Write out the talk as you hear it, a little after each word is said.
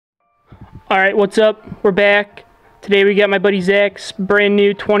Alright, what's up? We're back. Today we got my buddy Zach's brand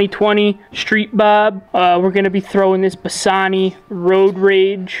new 2020 Street Bob. We're going to be throwing this Bassani Road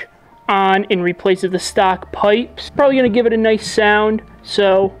Rage on in replace of the stock pipes. Probably going to give it a nice sound,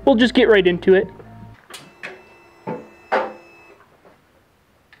 so we'll just get right into it.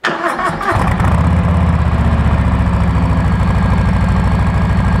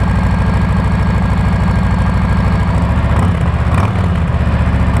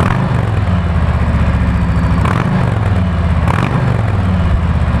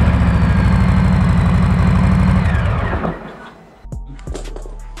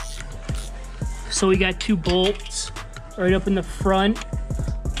 So we got two bolts right up in the front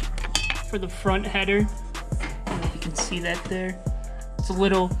for the front header. I don't know if you can see that there. It's a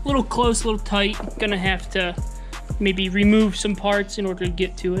little close, a little tight. Gonna have to maybe remove some parts in order to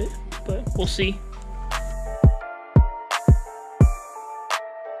get to it, but we'll see.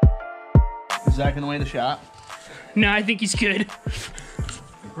 Is Zach in the way of the shot? No, I think he's good.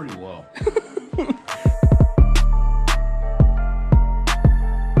 You're pretty low.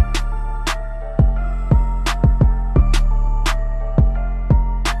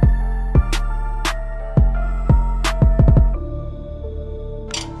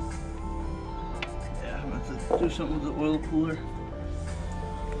 Do something with the oil cooler.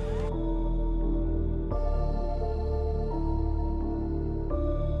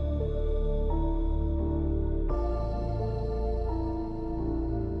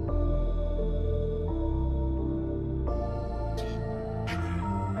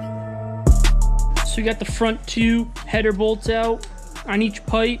 So we got the front two header bolts out on each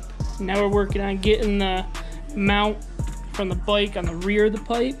pipe. Now we're working on getting the mount from the bike on the rear of the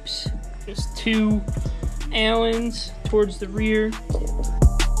pipes. Just two Allens towards the rear.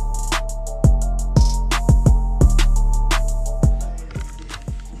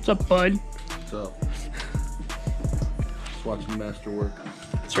 What's up, bud? What's up? Just watching the master work.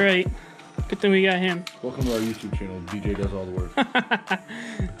 That's right. Good thing we got him. Welcome to our YouTube channel. DJ does all the work.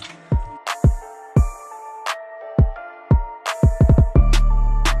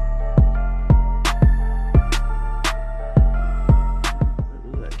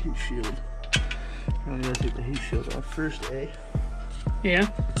 That heat shield. I'm gonna take the heat shield off first, eh? Yeah.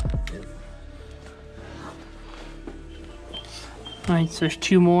 Yep. Alright, so there's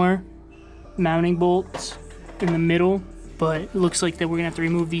two more mounting bolts in the middle, but it looks like that we're gonna have to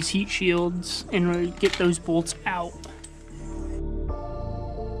remove these heat shields and really get those bolts out.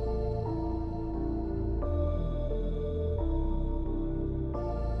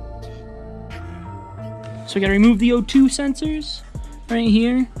 So we gotta remove the O2 sensors right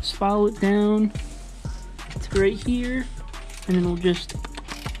here. Just follow it down to right here, and then we'll just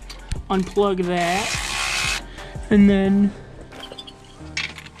unplug that. And then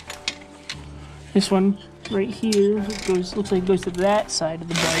this one right here goes, looks like it goes to that side of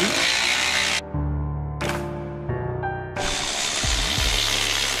the bike.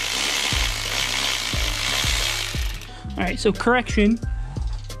 All right, so correction,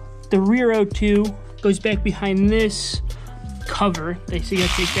 the rear O2 goes back behind this cover. So you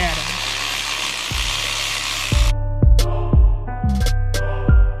gotta take that out.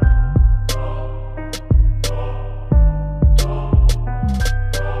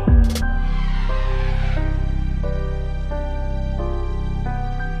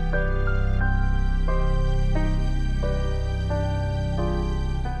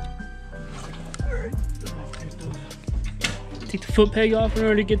 Take the foot peg off in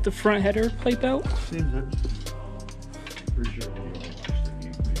order to get the front header pipe out. Seems it. For sure.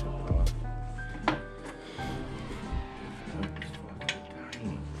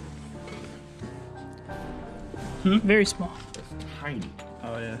 Very small. That's tiny.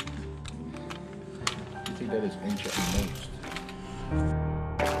 Oh yeah. I think that is inch at most.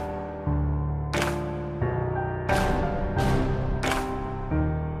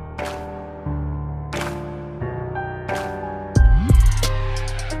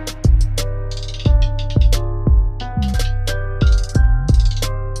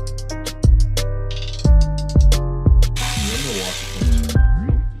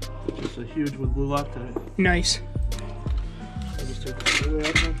 Just a huge with blue lock today. Nice. I'll just take this away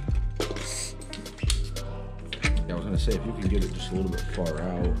out then. Yeah, I was gonna say if you can get it just a little bit far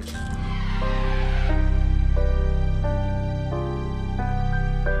out.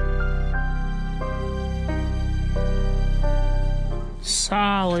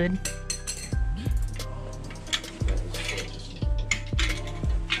 Solid.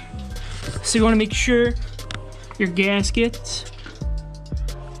 So you want to make sure your gaskets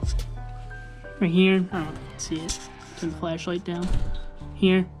right here, I don't know if you can see it, turn the flashlight down,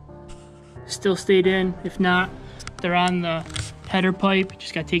 here, still stayed in. If not, they're on the header pipe.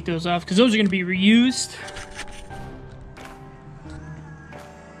 Just gotta take those off because those are gonna be reused.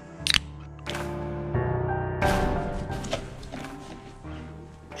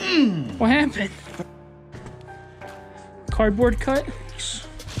 What happened? Cardboard cut?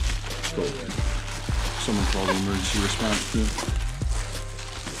 Someone called the emergency response team.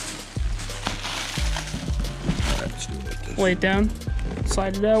 Alright, let's do it like this. Lay it down,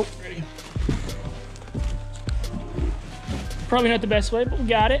 slide it out. Ready? Probably not the best way, but we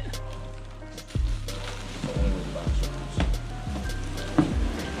got it.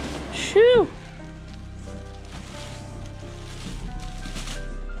 Shoo!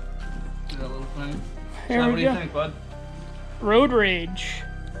 That little thing. There What we do you go. think, bud? Road Rage.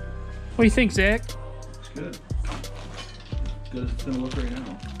 What do you think, Zach? It's good. As good as it's gonna look right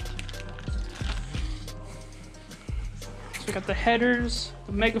now. So we got the headers,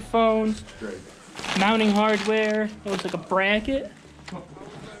 the megaphone, Great. mounting hardware. It looks like a bracket.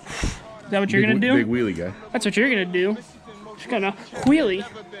 Is that what you're gonna do? Big wheelie guy. That's what you're gonna do. Just gonna wheelie.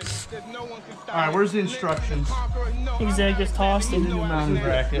 Alright, where's the instructions? Zach just tossed it. New mounting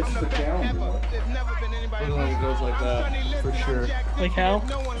bracket. Looks like it goes like that, for sure. Like how?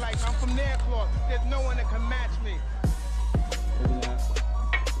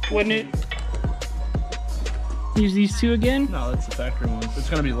 Wouldn't it use these two again? No, that's the factory one. It's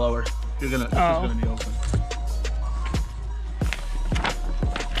gonna be lower. It's just gonna be open.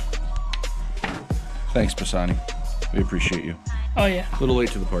 Thanks, Bassani. We appreciate you. Oh yeah. A little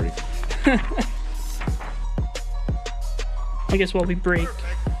late to the party. I guess while we break.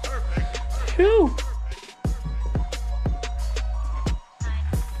 Whew.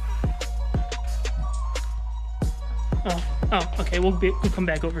 Oh, okay. We'll come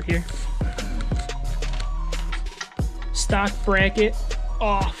back over here. Stock bracket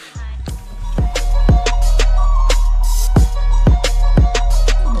off.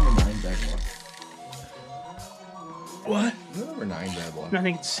 What? Number 9 bad luck. I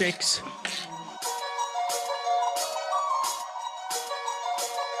think it's 6.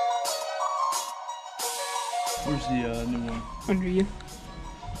 Where's the new one? Under you.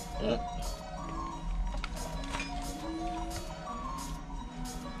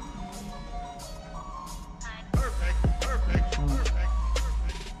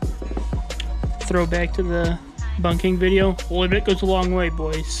 Throwback to the bunking video. A little bit goes a long way,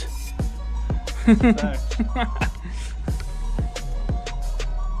 boys. Facts.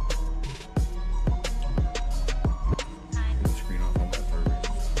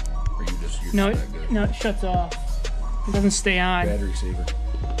 No, it shuts off. It doesn't stay on. Battery saver.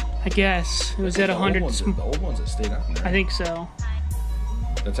 I guess it was at 100. The old ones that stayed on there. I think so.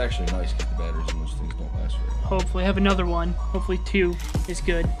 That's actually nice because the batteries in those things don't last very long. Hopefully, I have another one. Hopefully, 2 is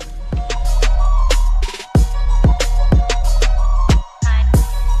good.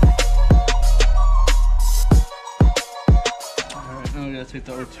 Alright, now we gotta take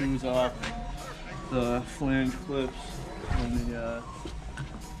the O2s off, the flange clips, and the,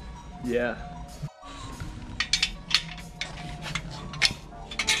 yeah.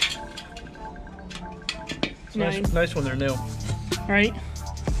 Nice when they're new. Right?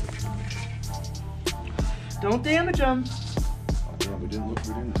 Don't damage them. Oh, damn, we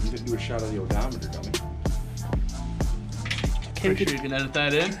didn't do a shot of the odometer, dummy. Okay, we Pretty sure could, you can edit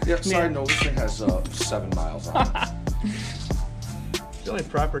that in. Yeah, side note, this thing has 7 miles on it. It's the only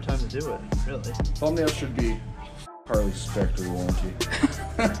proper time to do it, really. Thumbnail should be Harley's factory warranty.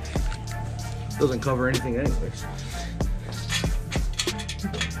 Doesn't cover anything anyways.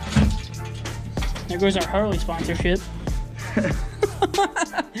 there goes our Harley sponsorship.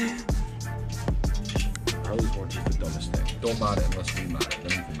 Harley's warranty is the dumbest thing. Don't mod it unless we mod it.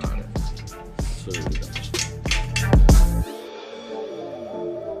 Then you can mod it. It's literally the dumbest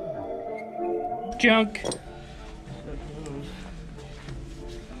thing. Junk.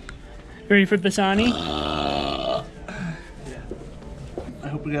 Ready for Bassani? Yeah. I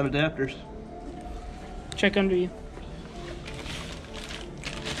hope we got adapters. Check under you.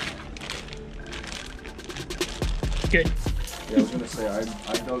 Good. Yeah, I was gonna say, I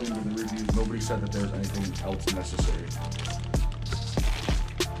dug into the reviews. Nobody said that there was anything else necessary.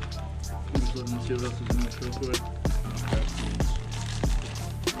 I'm just looking to see what else is in this real quick.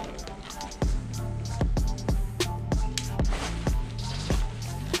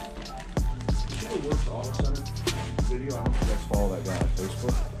 Video. I don't know if you guys follow that guy on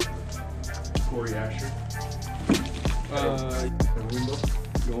Facebook. Corey Asher.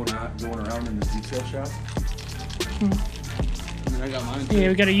 Going around in the detail shop. I mean, I got mine too. Yeah,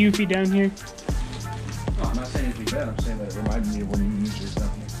 we got a Eufy down here. No, I'm not saying anything bad. I'm saying that it reminded me of when you used yours down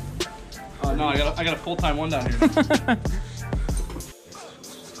here. No, I got a full-time one down here.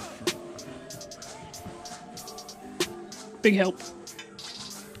 Big help.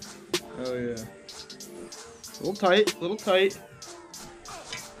 Oh yeah. A little tight, a little tight.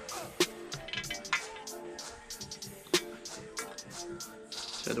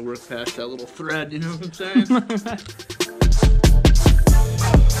 Just had to work past that little thread, you know what I'm saying?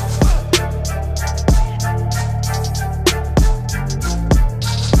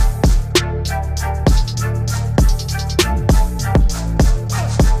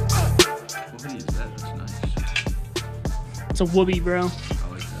 It's a whoopee, bro. I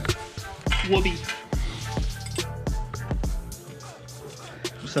like that. Whoopee.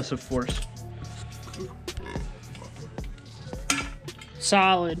 Excessive force.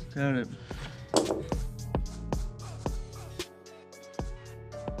 Solid. Got it.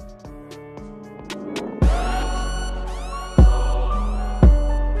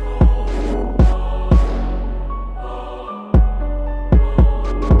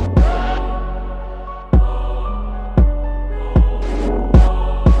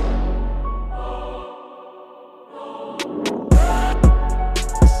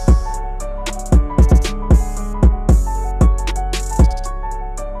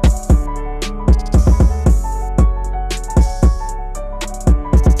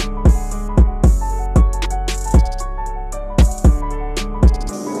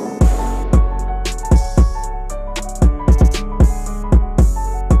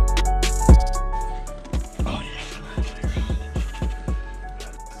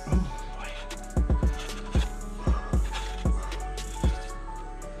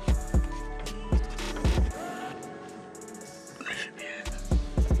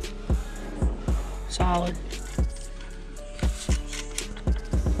 Solid.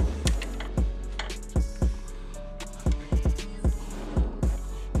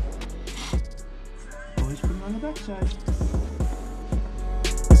 Always put it on the backside.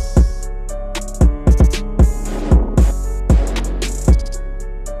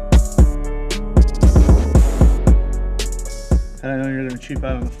 And I know you're gonna cheap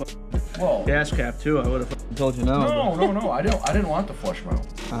out on the Well, gas cap too. I would have told you no. no. I didn't want the flush mount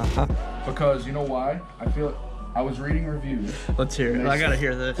Uh-huh. because you know why? I feel I was reading reviews Let's hear it. I gotta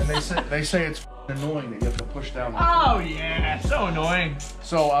hear this. and they say it's annoying that you have to push down. Oh yeah, so annoying.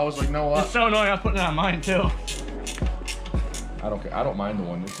 So I was like, no, what? It's so annoying. I'm putting it on mine too. I don't care. I don't mind the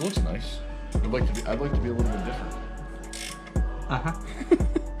one. It looks nice. I'd like to be a little bit different. Uh-huh.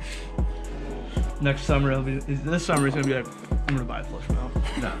 Next summer it'll be. This summer it's gonna be like, I'm gonna buy a flush mount.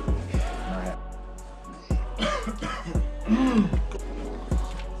 No.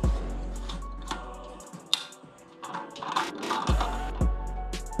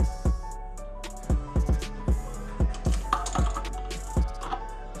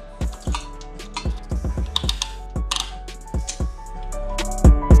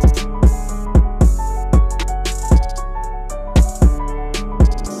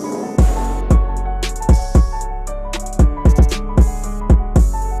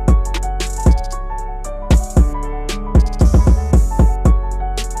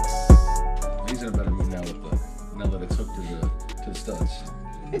 He's in a better mood now that it's hooked to the studs.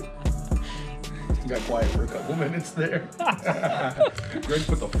 Got quiet for a couple minutes there. Greg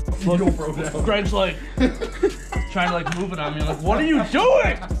put the GoPro down. Greg's like trying to like move it on me. I'm like, what are you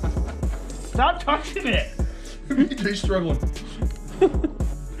doing? Stop touching it. He's struggling.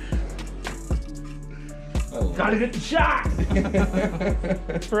 Gotta get the shot.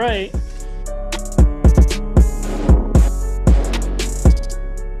 Right.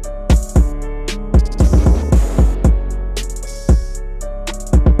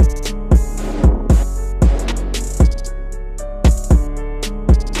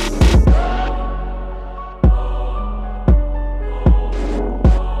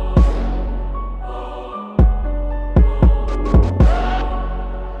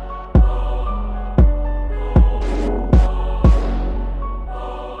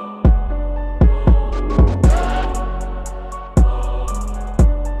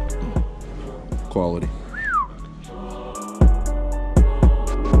 Quality.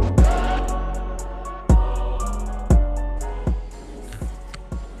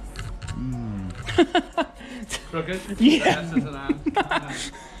 Okay. Yeah.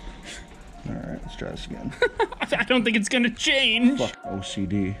 Alright, let's try this again. I don't think it's gonna change. Fuck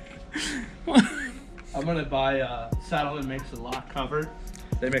OCD. I'm gonna buy Saddleman makes a lock cover.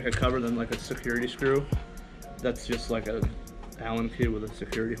 They make a cover then like a security screw. That's just like a Allen key with a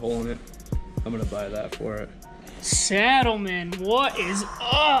security hole in it. I'm gonna buy that for it. Saddleman, what is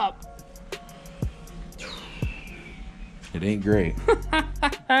up? It ain't great.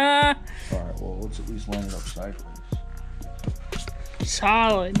 Alright, it's at least lining up sideways.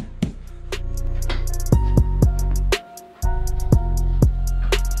 Solid.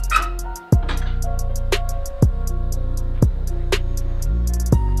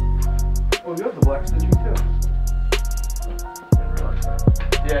 Oh, you have the black stitching too. Didn't realize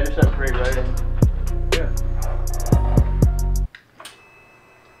that. Yeah, I just have great writing. Yeah.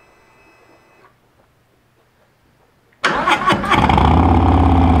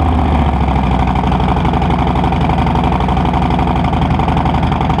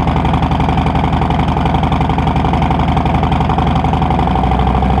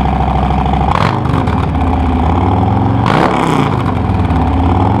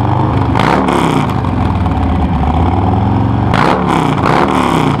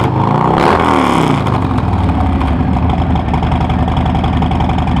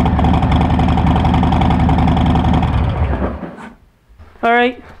 All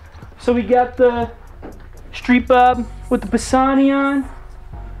right, so we got the Street Bob with the Bassani on.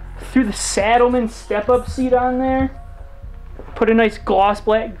 Threw the Saddleman step-up seat on there. Put a nice gloss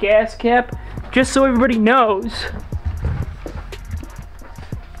black gas cap, just so everybody knows.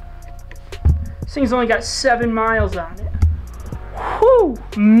 This thing's only got 7 miles on it. Whew,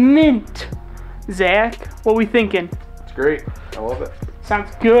 mint. Zach, what we thinking? It's great. I love it.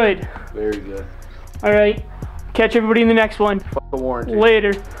 Sounds good. Very good. All right, catch everybody in the next one. Fuck the warranty.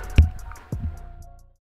 Later.